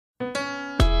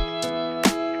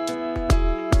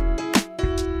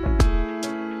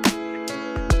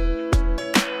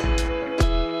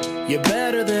You're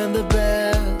better than the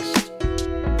best.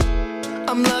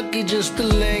 I'm lucky just to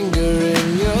linger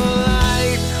in your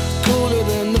light. Cooler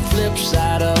than the flip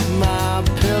side of my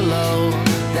pillow.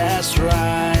 That's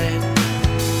right.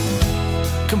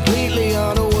 Completely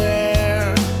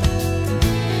unaware.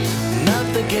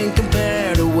 Nothing can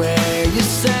compare to where you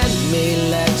send me.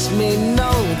 Lets me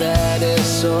know that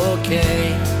it's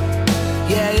okay.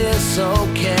 Yeah, it's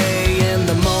okay. In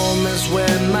the moments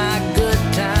when my good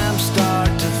times start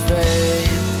to fade,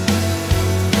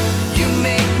 you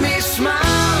make me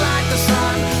smile like the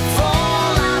sun,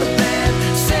 fall out of bed,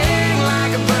 sing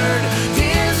like a bird,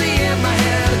 dizzy in my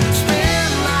head, spin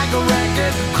like a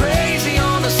record, crazy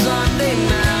on a Sunday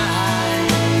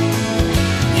night.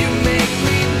 You make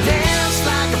me dance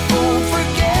like a fool,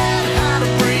 forget how to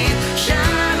breathe,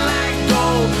 shine like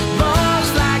gold, buzz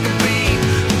like a bee.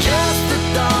 Just the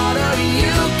thought of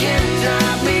you can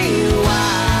drive me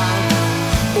wild.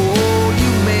 Oh,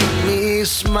 you make me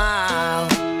smile.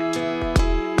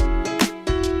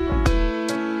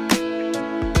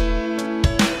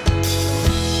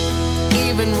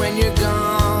 Even when you're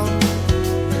gone,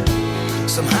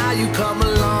 somehow you come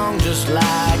along just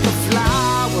like a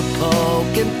flower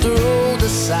poking through the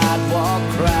sidewalk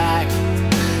crack.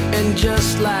 And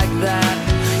just like that,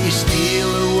 you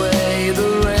steal away the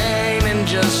rain. And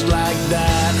just like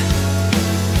that,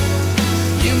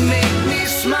 you make me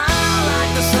smile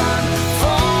like the sun,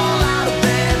 fall out of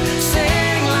bed,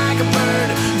 sing like a bird,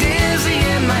 dizzy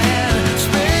in my head,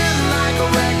 spin like a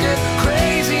record,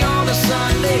 crazy on a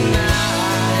Sunday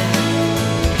night.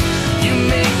 You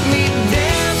make me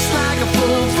dance like a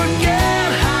fool, forget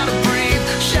how to breathe,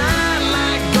 shine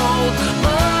like gold,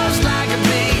 buzz like a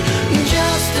bee.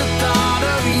 Just the thought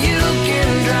of you can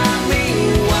drive me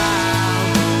wild.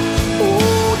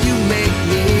 Oh, you make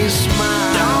me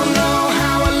smile. Don't know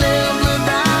how I live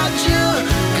without you,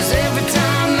 'cause every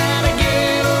time that I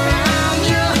get around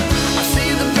you, I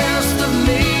see the best of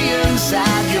me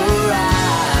inside your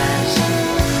eyes.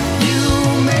 You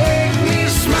make me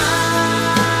smile.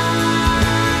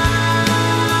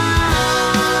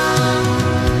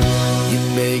 You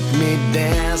make me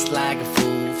dance like a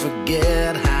fool,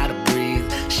 forget how to breathe,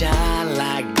 shine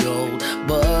like gold,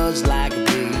 buzz like a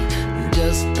bee.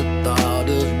 Just the thought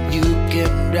of you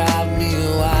can drive me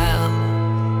wild.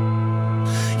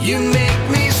 You make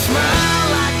me smile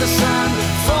like the sun,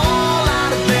 fall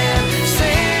out of bed,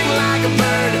 sing like a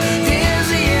bird,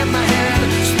 dizzy in my head,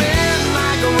 spin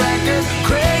like a record,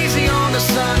 crazy on a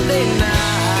Sunday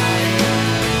night.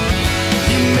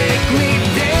 You make me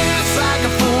dance like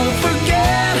a fool,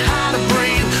 forget how to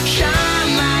breathe, shine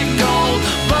like gold,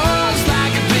 buzz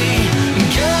like a bee.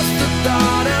 Just the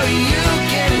thought of you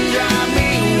can drive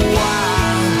me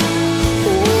wild.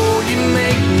 Oh, you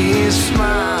make me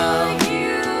smile.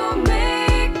 You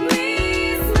make me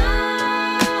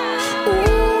smile.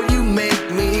 Oh, you make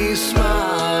me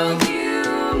smile. You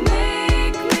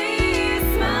make me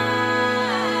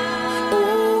smile.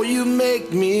 Oh, you make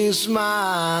me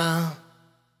smile.